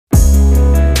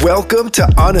Welcome to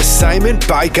On Assignment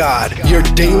by God, your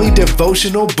daily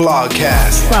devotional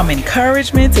blogcast. From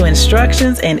encouragement to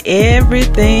instructions and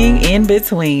everything in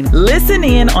between. Listen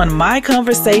in on my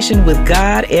conversation with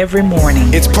God every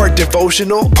morning. It's part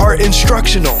devotional, part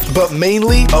instructional, but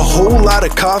mainly a whole lot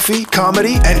of coffee,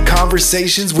 comedy, and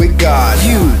conversations with God.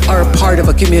 You are a part of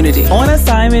a community. On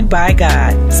Assignment by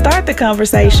God. Start the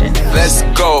conversation. Let's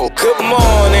go. Good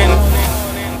morning.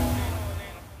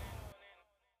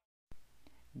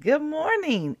 Good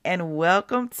morning and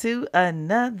welcome to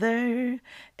another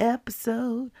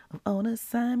episode of On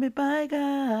Assignment by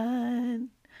God,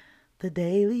 the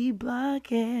daily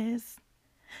blogcast.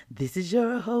 This is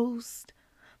your host,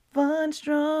 Fun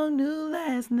Strong, new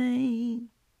last name.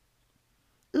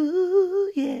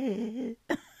 Ooh, yeah.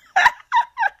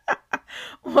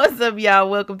 What's up, y'all?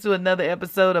 Welcome to another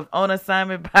episode of On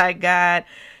Assignment by God,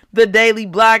 the daily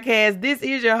blogcast. This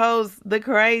is your host, the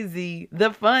crazy,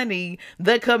 the funny,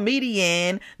 the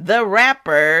comedian, the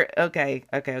rapper. Okay.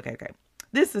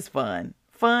 This is fun.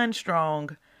 Fun,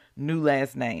 strong, new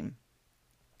last name.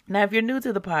 Now, if you're new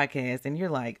to the podcast and you're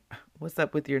like, what's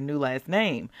up with your new last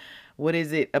name? What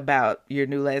is it about your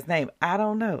new last name? I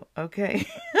don't know. Okay.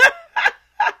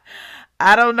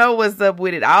 I don't know what's up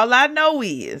with it. All I know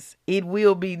is it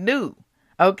will be new.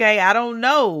 Okay. I don't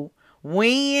know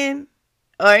when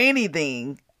or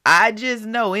anything. I just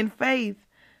know in faith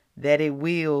that it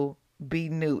will be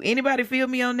new. Anybody feel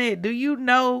me on that? Do you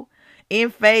know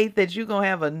in faith that you're going to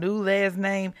have a new last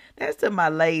name? That's to my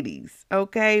ladies,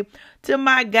 okay? To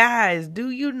my guys,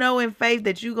 do you know in faith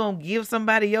that you're going to give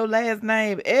somebody your last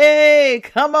name? Hey,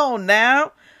 come on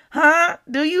now. Huh?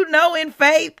 Do you know in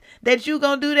faith that you're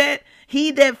going to do that? He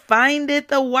that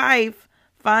findeth a wife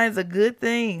finds a good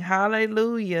thing.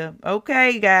 Hallelujah.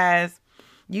 Okay, guys.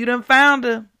 You done found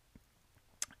her.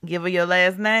 Give her your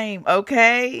last name,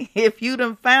 okay? If you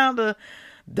done found her,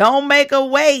 don't make her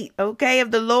wait, okay?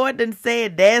 If the Lord done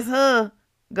said that's her,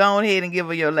 go ahead and give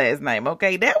her your last name,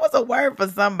 okay? That was a word for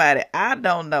somebody. I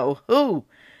don't know who,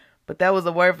 but that was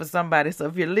a word for somebody. So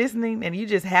if you're listening and you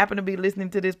just happen to be listening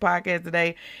to this podcast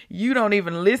today, you don't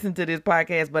even listen to this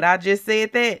podcast, but I just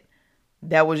said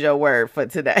that was your word for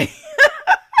today.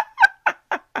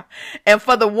 And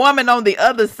for the woman on the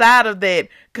other side of that,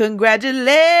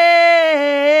 congratulations.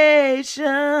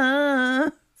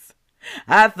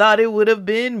 I thought it would have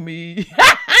been me.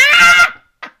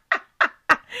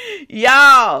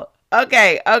 Y'all,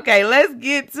 okay, let's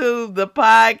get to the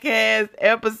podcast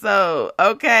episode.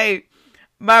 Okay,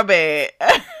 my bad.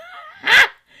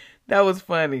 That was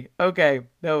funny. Okay,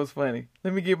 that was funny.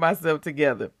 Let me get myself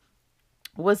together.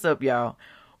 What's up, y'all?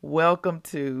 Welcome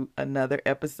to another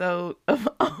episode of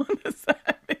On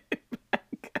Assignment by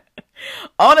God.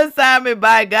 On Assignment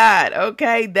by God,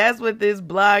 okay? That's what this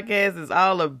blogcast is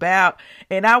all about.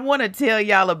 And I want to tell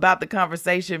y'all about the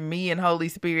conversation me and Holy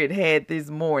Spirit had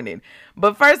this morning.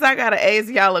 But first, I got to ask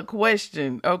y'all a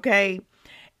question, okay?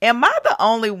 Am I the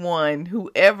only one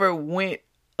who ever went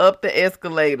up the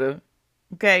escalator?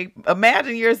 Okay?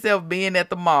 Imagine yourself being at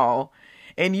the mall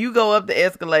and you go up the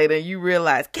escalator and you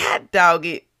realize, God dog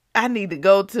it, I need to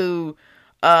go to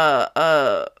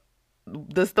the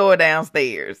store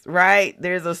downstairs, right?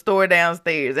 There's a store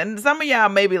downstairs. And some of y'all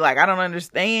may be like, I don't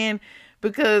understand,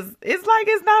 because it's like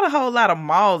it's not a whole lot of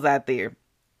malls out there.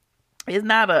 It's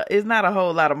not a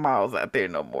whole lot of malls out there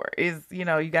no more. It's, you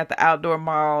got the outdoor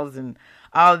malls and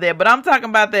all of that. But I'm talking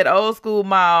about that old school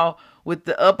mall with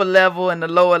the upper level and the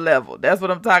lower level. That's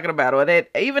what I'm talking about. Or that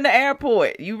even the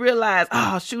airport, you realize,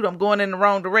 oh shoot, I'm going in the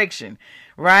wrong direction,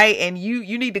 right? And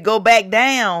you need to go back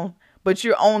down, but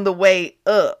you're on the way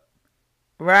up,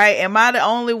 right? Am I the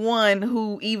only one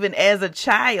who, even as a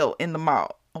child in the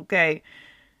mall, okay?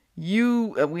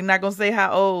 We're not going to say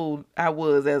how old I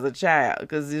was as a child,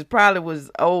 because it probably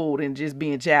was old and just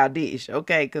being childish,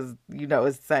 okay? Because,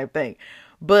 it's the same thing.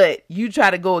 But you try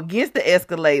to go against the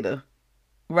escalator,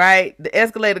 right? The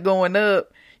escalator going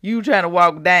up, you trying to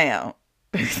walk down.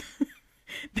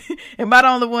 Am I the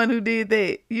only one who did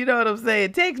that? You know what I'm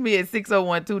saying? Text me at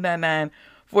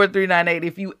 601-299-4398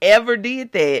 if you ever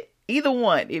did that. Either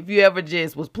one. If you ever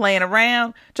just was playing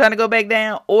around trying to go back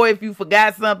down, or if you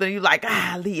forgot something, you're like,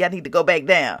 Lee, I need to go back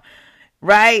down,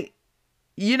 right?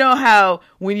 You know how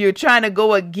when you're trying to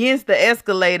go against the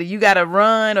escalator, you got to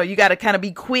run, or you got to kind of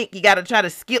be quick. You got to try to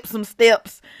skip some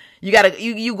steps.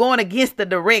 You going against the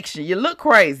direction. You look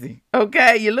crazy.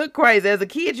 Okay. You look crazy. As a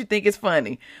kid, you think it's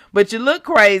funny, but you look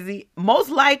crazy.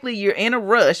 Most likely you're in a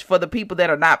rush for the people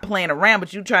that are not playing around,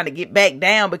 but you trying to get back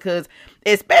down because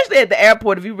especially at the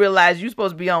airport, if you realize you're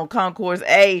supposed to be on concourse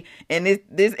A and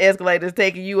this escalator is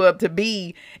taking you up to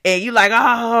B and you like,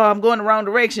 oh, I'm going the wrong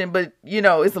direction. But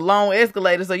it's a long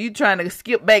escalator. So you trying to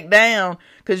skip back down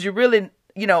because you're really,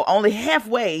 only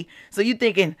halfway. So you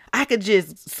thinking I could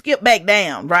just skip back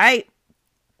down, right?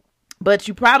 But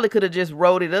you probably could have just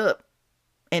rode it up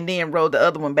and then rode the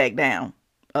other one back down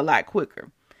a lot quicker.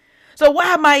 So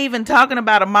why am I even talking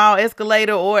about a mall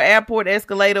escalator or airport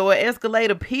escalator or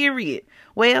escalator period?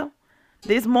 Well,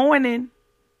 this morning,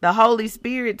 the Holy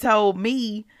Spirit told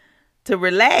me to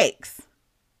relax.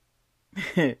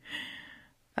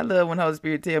 I love when the Holy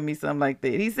Spirit tell me something like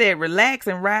that. He said, relax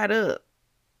and ride up.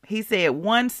 He said,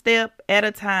 one step at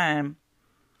a time,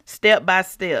 step by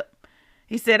step.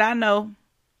 He said, I know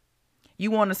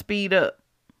you want to speed up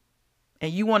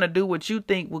and you want to do what you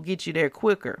think will get you there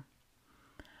quicker.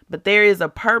 But there is a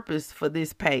purpose for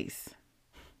this pace.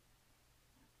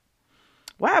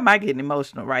 Why am I getting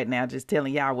emotional right now just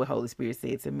telling y'all what Holy Spirit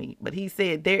said to me? But he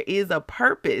said there is a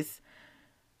purpose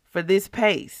for this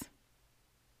pace.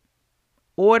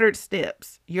 Ordered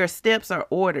steps. Your steps are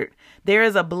ordered. There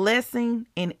is a blessing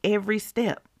in every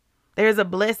step. There is a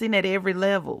blessing at every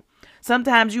level.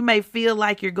 Sometimes you may feel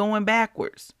like you're going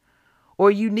backwards or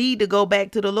you need to go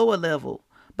back to the lower level,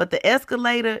 but the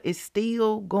escalator is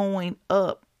still going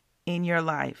up in your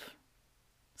life.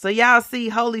 So y'all see,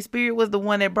 Holy Spirit was the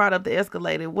one that brought up the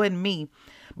escalator. It wasn't me.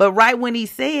 But right when he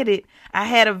said it, I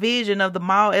had a vision of the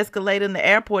mall escalator and the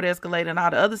airport escalator and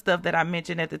all the other stuff that I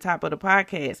mentioned at the top of the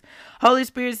podcast. Holy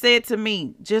Spirit said to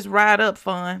me, just ride up,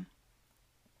 fun.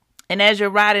 And as you're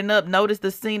riding up, notice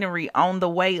the scenery on the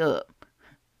way up.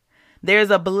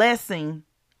 There's a blessing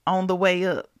on the way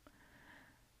up.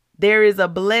 There is a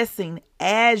blessing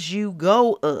as you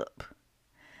go up.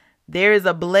 There is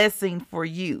a blessing for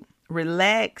you.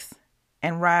 Relax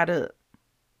and ride up.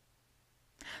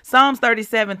 Psalms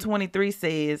 37:23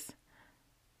 says,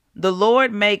 the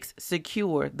Lord makes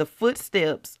secure the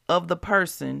footsteps of the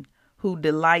person who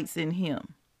delights in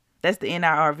him. That's the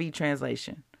NIRV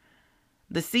translation.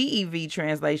 The CEV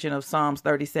translation of Psalms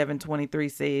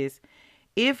 37:23 says,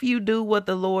 if you do what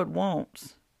the Lord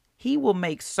wants, he will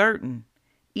make certain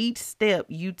each step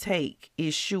you take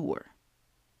is sure.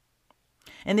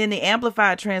 And then the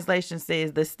Amplified translation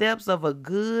says, the steps of a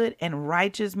good and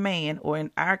righteous man, or in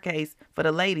our case, for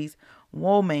the ladies,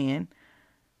 woman,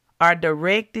 are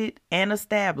directed and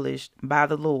established by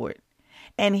the Lord.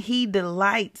 And he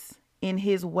delights in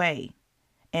his way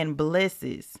and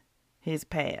blesses his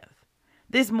path.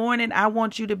 This morning, I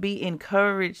want you to be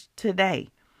encouraged today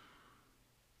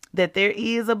that there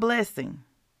is a blessing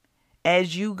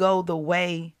as you go the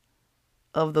way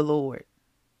of the Lord.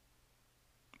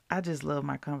 I just love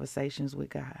my conversations with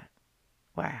God.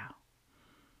 Wow.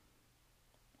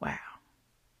 Wow.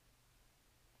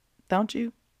 Don't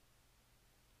you?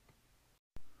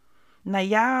 Now,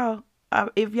 y'all,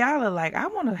 if y'all are like, I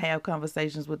want to have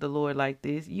conversations with the Lord like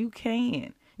this, you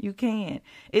can. You can.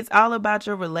 It's all about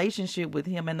your relationship with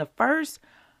him. And the first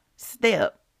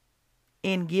step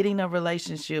in getting a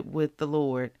relationship with the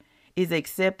Lord is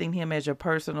accepting him as your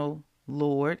personal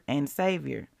Lord and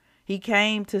Savior. He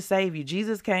came to save you.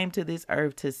 Jesus came to this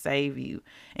earth to save you.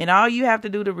 And all you have to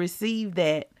do to receive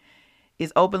that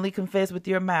is openly confess with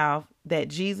your mouth that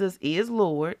Jesus is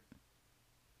Lord.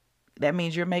 That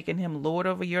means you're making him Lord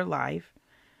over your life.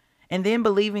 And then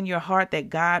believe in your heart that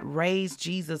God raised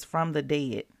Jesus from the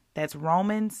dead. That's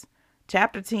Romans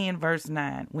chapter 10, verse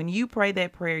 9. When you pray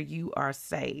that prayer, you are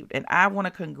saved. And I want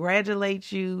to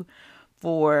congratulate you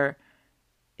for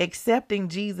accepting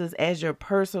Jesus as your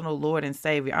personal Lord and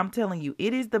Savior. I'm telling you,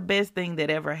 it is the best thing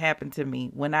that ever happened to me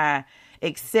when I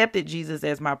accepted Jesus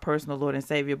as my personal Lord and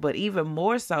Savior. But even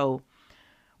more so,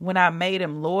 when I made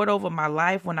him Lord over my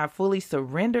life, when I fully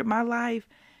surrendered my life,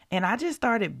 and I just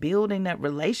started building that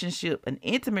relationship, an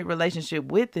intimate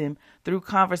relationship with him through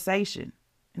conversation.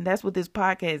 And that's what this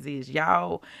podcast is.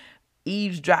 Y'all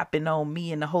eavesdropping on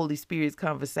me and the Holy Spirit's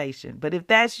conversation. But if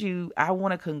that's you, I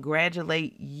want to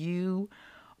congratulate you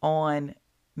on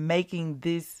making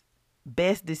this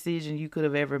best decision you could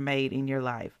have ever made in your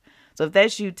life. So if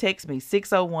that's you, text me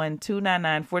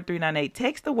 601-299-4398.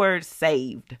 Text the word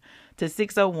saved to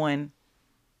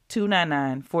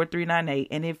 601-299-4398.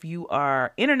 And if you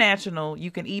are international, you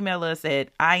can email us at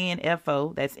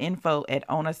info, that's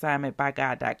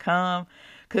info@onassignmentbygod.com.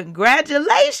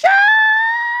 Congratulations!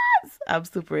 I'm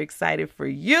super excited for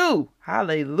you.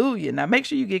 Hallelujah. Now make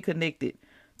sure you get connected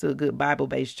to a good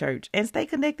Bible-based church and stay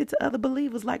connected to other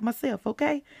believers like myself,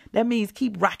 okay? That means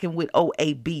keep rocking with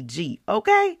OABG,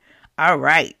 okay? All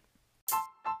right.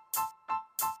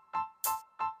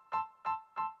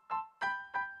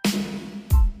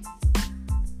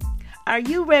 Are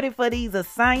you ready for these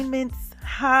assignments?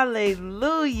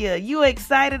 Hallelujah. You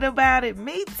excited about it?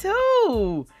 Me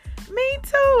too. Me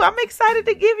too. I'm excited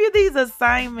to give you these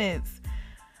assignments.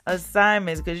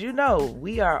 Because,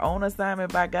 we are on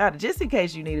assignment by God. Just in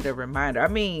case you needed a reminder. I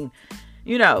mean,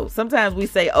 sometimes we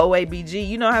say OABG.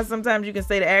 You know how sometimes you can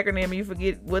say the acronym and you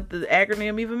forget what the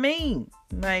acronym even means.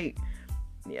 Like,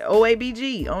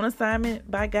 OABG, on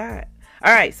assignment by God.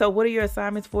 All right, so what are your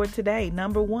assignments for today?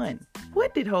 Number 1,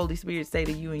 what did Holy Spirit say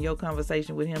to you in your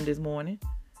conversation with him this morning?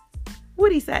 What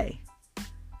did he say?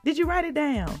 Did you write it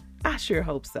down? I sure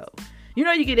hope so. You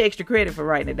get extra credit for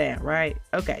writing it down, right?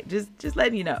 Okay, just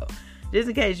letting you know. Just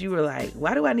in case you were like,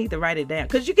 why do I need to write it down?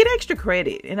 Because you get extra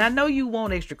credit, and I know you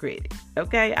want extra credit,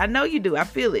 okay? I know you do. I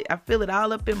feel it. I feel it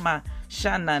all up in my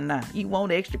sha-na-na. You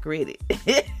want extra credit.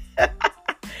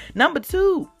 Number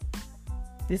 2.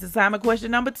 This is assignment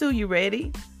question number 2. You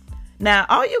ready? Now,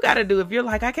 all you got to do, if you're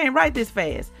like, I can't write this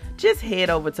fast, just head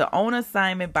over to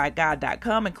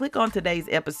onassignmentbygod.com and click on today's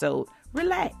episode,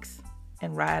 Relax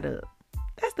and Ride Up.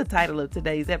 That's the title of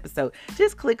today's episode.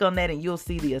 Just click on that and you'll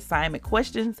see the assignment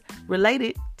questions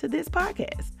related to this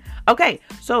podcast. Okay,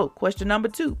 so question number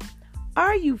 2.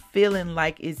 Are you feeling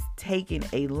like it's taking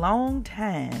a long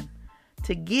time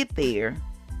to get there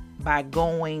by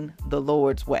going the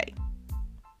Lord's way?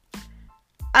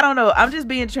 I don't know. I'm just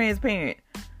being transparent.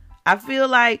 I feel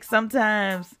like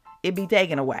sometimes it be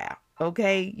taking a while.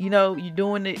 Okay. You're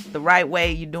doing it the right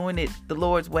way. You're doing it the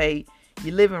Lord's way.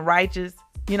 You're living righteous.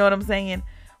 You know what I'm saying?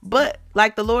 But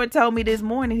like the Lord told me this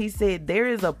morning, he said, there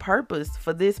is a purpose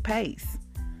for this pace.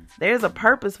 There's a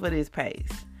purpose for this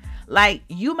pace. Like,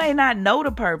 you may not know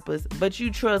the purpose, but you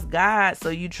trust God. So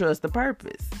you trust the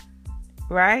purpose.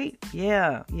 Right?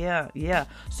 Yeah.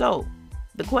 So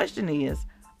the question is,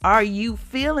 are you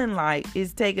feeling like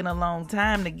it's taking a long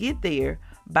time to get there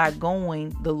by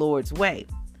going the Lord's way?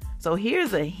 So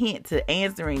here's a hint to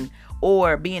answering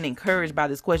or being encouraged by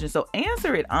this question. So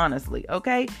answer it honestly,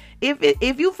 okay?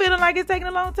 If you feeling like it's taking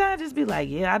a long time, just be like,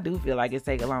 yeah, I do feel like it's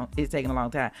taking a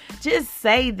long time. Just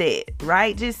say that,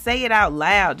 right? Just say it out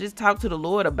loud. Just talk to the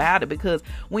Lord about it, because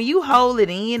when you hold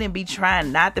it in and be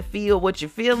trying not to feel what you're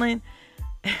feeling,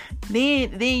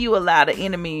 then you allow the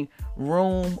enemy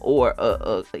room, or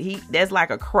that's like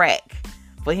a crack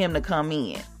for him to come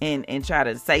in and try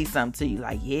to say something to you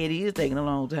like, yeah, it is taking a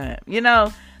long time.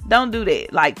 Don't do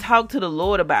that. Like, talk to the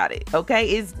Lord about it. Okay.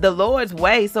 It's the Lord's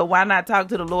way. So why not talk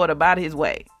to the Lord about his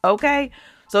way? Okay.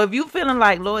 So if you feeling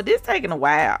like, Lord, this taking a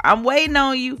while, I'm waiting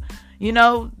on you.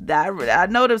 I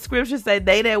know the scriptures say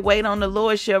they that wait on the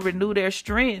Lord shall renew their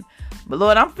strength. But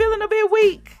Lord, I'm feeling a bit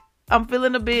weak. I'm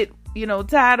feeling a bit,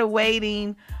 tired of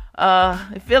waiting.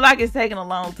 I feel like it's taking a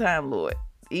long time, Lord,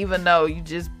 even though you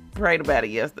just prayed about it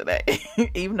yesterday,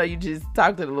 even though you just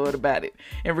talked to the Lord about it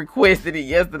and requested it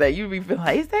yesterday. You be feeling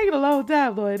like it's taking a long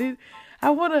time, Lord.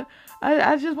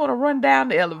 I just want to run down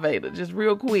the elevator just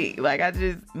real quick. Like,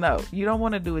 no, you don't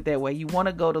want to do it that way. You want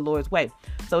to go the Lord's way.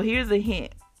 So here's a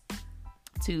hint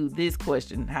to this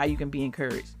question, how you can be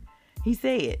encouraged. He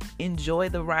said, enjoy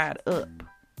the ride up.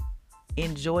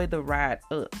 Enjoy the ride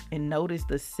up and notice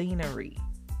the scenery.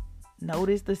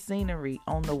 Notice the scenery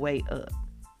on the way up.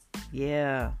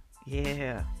 Yeah.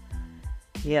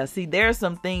 See, there are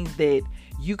some things that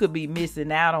you could be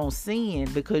missing out on seeing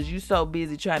because you're so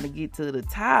busy trying to get to the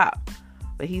top.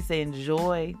 But he said,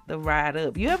 enjoy the ride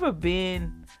up. You ever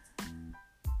been,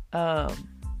 I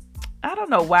don't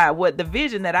know what the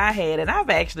vision that I had, and I've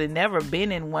actually never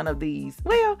been in one of these.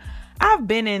 Well, I've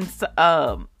been in,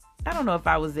 I don't know if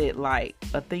I was at like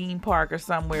a theme park or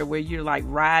somewhere where you're like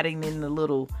riding in the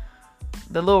little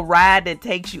ride that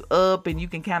takes you up and you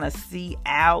can kind of see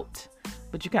out,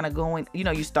 but you kind of going,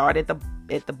 you start at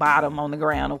the bottom on the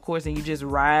ground, of course, and you just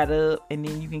ride up and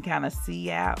then you can kind of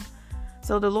see out.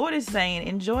 So the Lord is saying,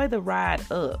 enjoy the ride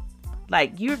up.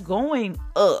 Like, you're going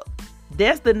up.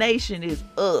 Destination is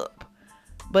up,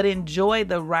 but enjoy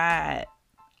the ride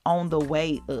on the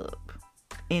way up.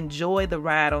 Enjoy the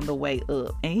ride on the way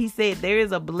up. And he said, there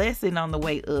is a blessing on the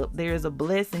way up. There is a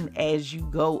blessing as you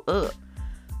go up.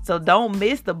 So don't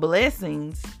miss the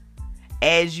blessings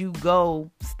as you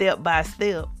go step by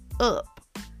step up.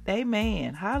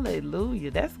 Amen.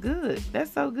 Hallelujah. That's good.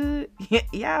 That's so good.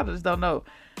 Y'all just don't know.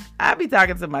 I be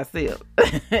talking to myself.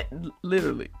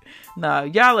 Literally. No,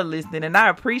 y'all are listening, and I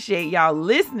appreciate y'all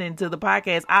listening to the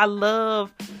podcast. I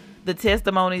love the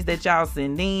testimonies that y'all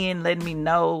send in, letting me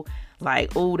know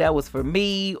like, oh, that was for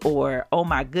me, or oh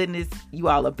my goodness, you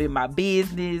all up in my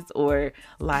business, or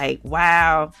like,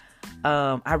 wow,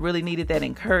 I really needed that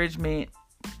encouragement.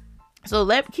 So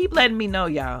keep letting me know,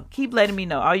 y'all. Keep letting me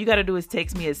know. All you got to do is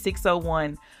text me at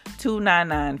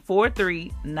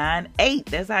 601-299-4398.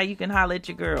 That's how you can holler at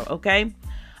your girl, okay?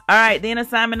 All right, then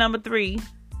assignment number 3,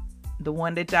 the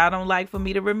one that y'all don't like for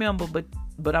me to remember,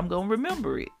 but I'm going to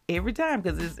remember it every time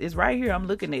because it's right here. I'm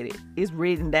looking at it. It's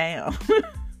written down.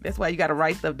 That's why you got to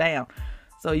write stuff down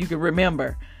so you can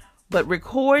remember. But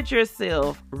record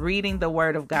yourself reading the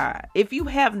Word of God. If you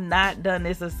have not done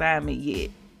this assignment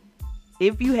yet,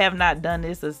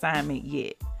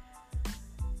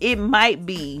 it might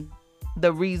be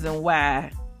the reason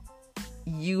why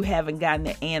you haven't gotten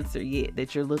the answer yet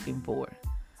that you're looking for.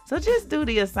 So just do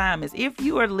the assignments. If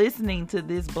you are listening to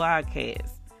this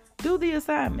broadcast, do the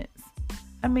assignments.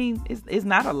 I mean, it's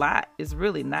not a lot. It's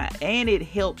really not. And it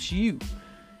helps you.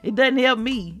 It doesn't help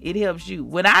me. It helps you.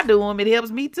 When I do them, it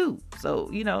helps me too. So,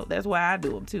 that's why I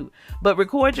do them too. But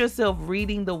record yourself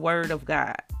reading the Word of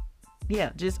God.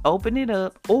 Yeah, just open it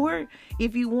up. Or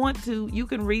if you want to, you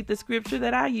can read the scripture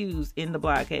that I used in the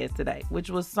broadcast today, which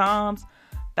was Psalms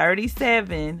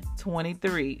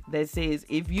 37:23, that says,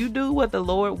 if you do what the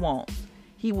Lord wants,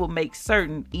 He will make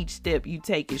certain each step you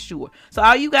take is sure. So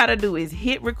all you got to do is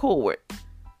hit record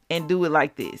and do it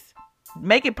like this.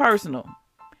 Make it personal.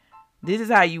 This is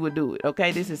how you would do it.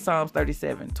 Okay, this is Psalms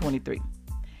 37:23.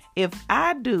 If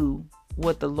I do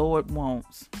what the Lord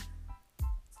wants,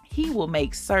 He will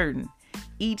make certain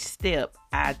each step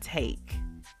I take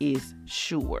is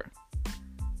sure.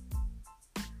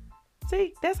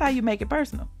 See, that's how you make it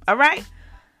personal. All right.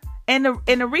 And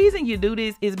the reason you do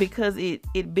this is because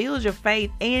it builds your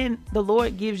faith, and the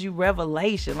Lord gives you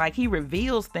revelation. Like He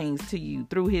reveals things to you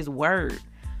through His Word.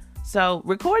 So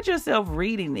record yourself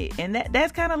reading it. And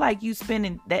that's kind of like you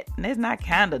spending that. That's not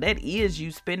kind of, that is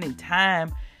you spending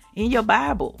time in your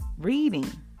Bible reading.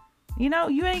 You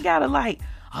ain't got to like,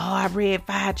 oh, I read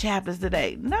 5 chapters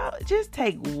today. No, just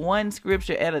take one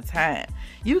scripture at a time.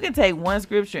 You can take one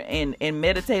scripture and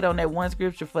meditate on that one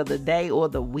scripture for the day or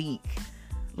the week.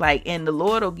 And the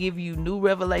Lord will give you new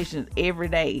revelations every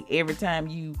day, every time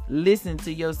you listen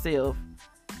to yourself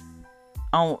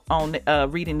on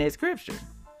reading that scripture.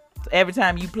 So every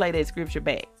time you play that scripture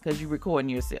back, because you're recording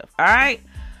yourself. All right,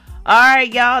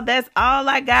 y'all. That's all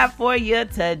I got for you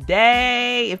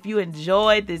today. If you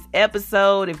enjoyed this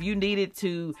episode, if you needed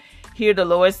to hear the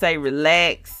Lord say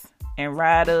relax and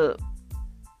ride up,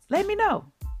 let me know.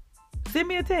 Send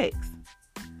me a text.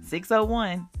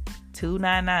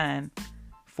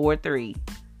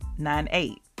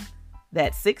 601-299-4398.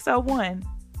 That's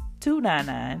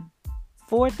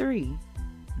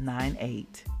 601-299-4398.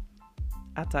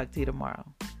 I'll talk to you tomorrow.